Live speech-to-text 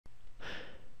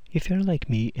If you're like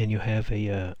me and you have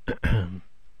a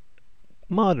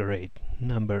moderate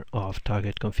number of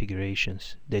target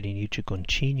configurations that you need to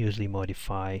continuously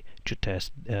modify to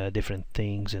test different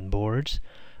things and boards,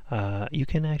 you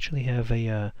can actually have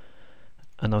a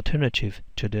an alternative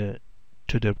to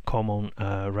the common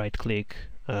right-click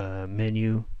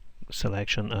menu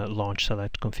selection, launch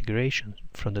select configuration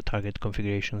from the target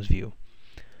configurations view.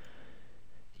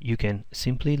 You can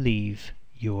simply leave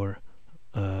your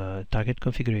target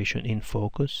configuration in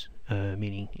focus,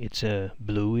 meaning it's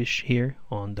bluish here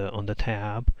on the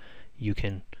tab. You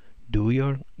can do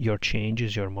your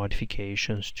changes, your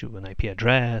modifications to an IP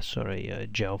address or a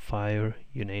gel file,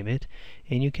 you name it,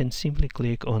 and you can simply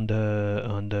click on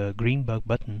the green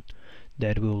button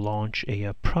that will launch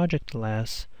a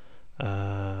projectless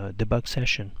debug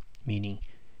session, meaning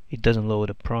it doesn't load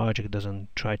a project,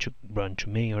 doesn't try to run to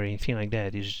main or anything like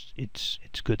that.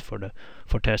 It's good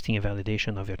for testing and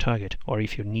validation of your target, or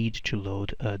if you need to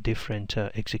load different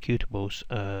executables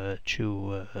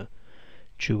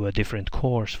to a different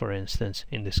cores, for instance,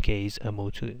 in this case a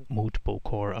multiple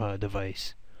core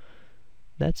device.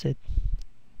 That's it.